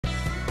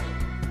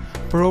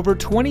For over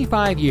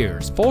 25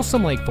 years,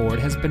 Folsom Lake Ford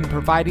has been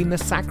providing the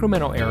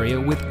Sacramento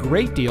area with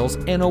great deals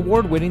and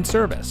award-winning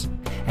service.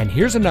 And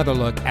here's another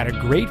look at a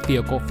great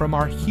vehicle from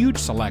our huge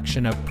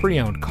selection of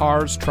pre-owned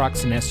cars,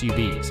 trucks, and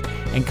SUVs,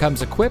 and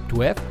comes equipped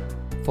with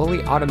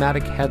fully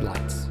automatic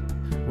headlights,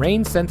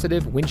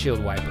 rain-sensitive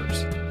windshield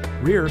wipers,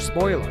 rear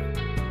spoiler,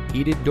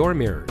 heated door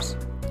mirrors,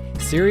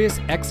 Sirius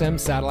XM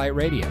satellite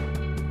radio,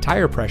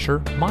 tire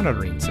pressure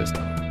monitoring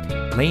system,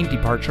 lane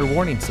departure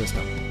warning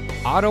system,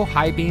 auto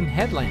high beam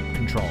headlamp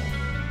control,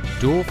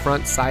 dual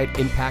front side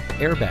impact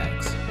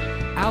airbags,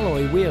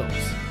 alloy wheels,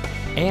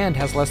 and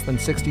has less than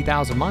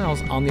 60,000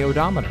 miles on the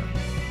odometer.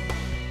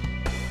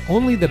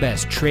 Only the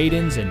best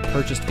trade-ins and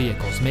purchased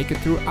vehicles make it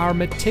through our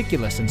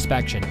meticulous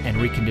inspection and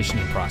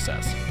reconditioning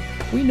process.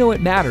 We know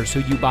it matters who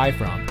you buy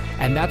from,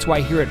 and that's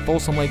why here at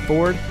Folsom Lake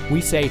Ford,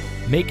 we say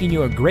making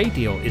you a great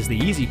deal is the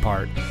easy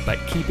part, but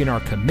keeping our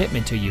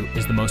commitment to you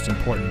is the most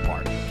important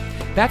part.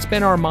 That's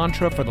been our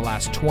mantra for the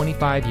last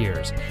 25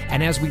 years,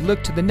 and as we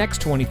look to the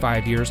next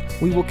 25 years,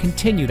 we will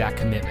continue that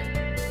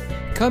commitment.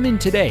 Come in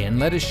today and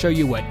let us show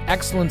you what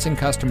excellence in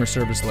customer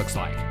service looks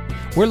like.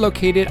 We're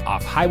located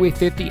off Highway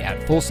 50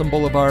 at Folsom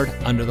Boulevard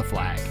under the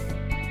flag.